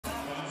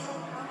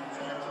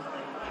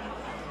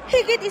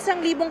Higit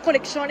 1,000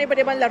 koleksyon ay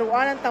iba't ibang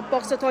laruan ang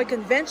tampok sa Toy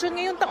Convention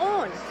ngayong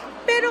taon.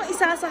 Pero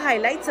isa sa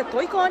highlight sa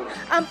ToyCon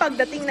ang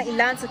pagdating na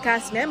ilan sa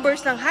cast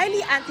members ng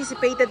highly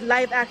anticipated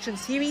live-action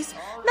series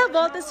na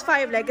Voltes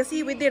 5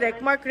 Legacy with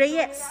Direk Mark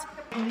Reyes.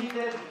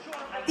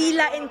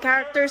 Tila in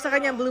character sa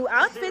kanyang blue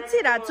outfit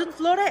si Radsun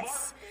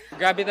Flores.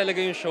 Grabe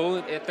talaga yung show.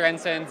 It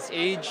transcends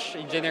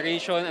age,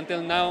 generation.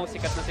 Until now,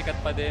 sikat na sikat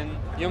pa din.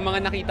 Yung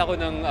mga nakita ko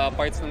ng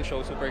parts ng show,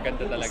 super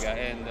ganda talaga.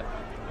 And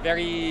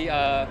very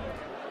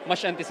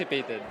much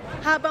anticipated.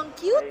 Habang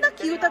cute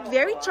at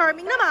very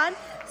charming naman,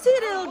 si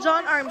Real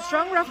John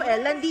Armstrong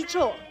Rafael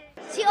Landicho.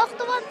 Si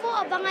Octobot po,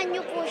 abangan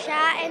niyo po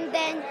siya, and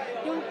then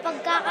yung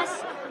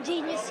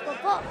pagkakas-genius ko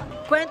po.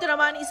 Kwento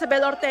naman ni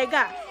Isabel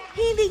Ortega,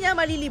 hindi niya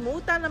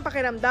malilimutan ang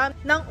pakiramdam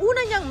nang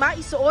una niyang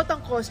maisuot ang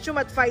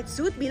costume at fight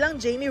suit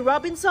bilang Jamie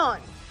Robinson.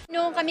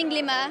 Noong kaming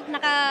 5,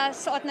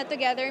 nakasuot na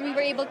together, we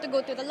were able to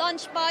go to the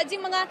launch pods,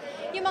 yung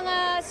mga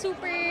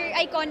super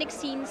iconic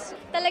scenes.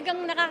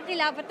 Talagang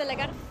nakakakilapat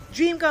talaga.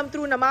 Dream come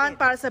true naman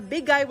para sa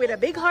big guy with a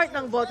big heart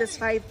ng Voltes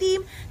 5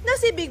 team na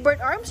si Big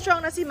Bird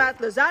Armstrong na si Matt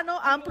Lozano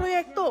ang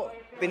proyekto.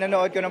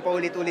 Pinanood ko ng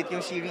paulit-ulit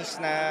yung series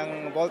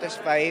ng Voltes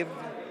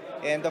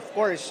 5 and of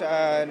course,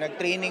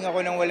 nag-training ako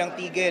ng walang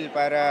tigil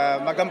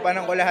para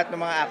magampanan ko lahat ng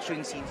mga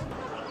action scenes.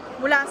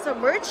 Mula sa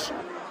merch,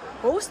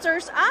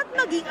 posters at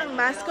maging ang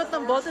mascot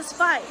ng Voltes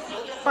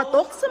 5,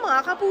 patok sa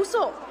mga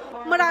kapuso.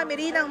 Marami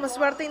rin ang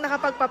maswerteng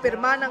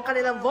nakapagpapirma ng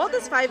kanilang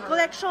Voltes 5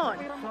 collection,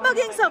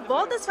 maging sa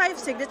Voltes 5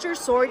 signature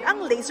sword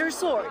ang laser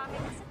sword.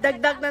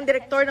 Dagdag ng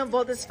direktor ng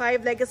Voltes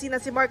 5 Legacy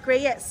na si Mark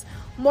Reyes,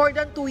 more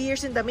than 2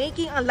 years in the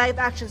making ang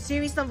live-action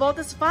series ng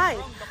Voltes 5.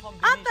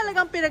 At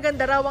talagang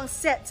pinaganda raw ang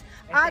set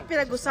at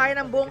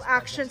pinag-usayan ang buong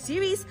action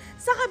series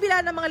sa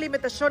kabila ng mga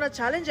limitasyon at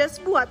challenges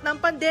buhat ng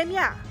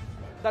pandemya.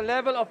 The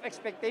level of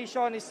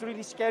expectation is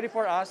really scary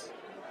for us,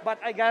 but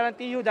I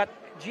guarantee you that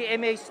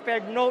GMA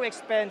spared no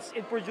expense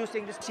in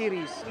producing this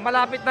series.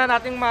 Malapit na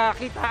nating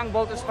makita ang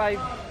Voltes 5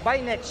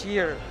 by next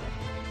year.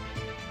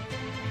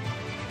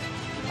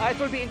 It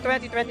will be in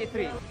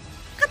 2023.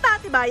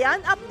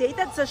 Katatibayan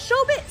updated sa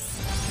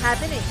Showbiz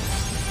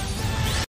Happenings.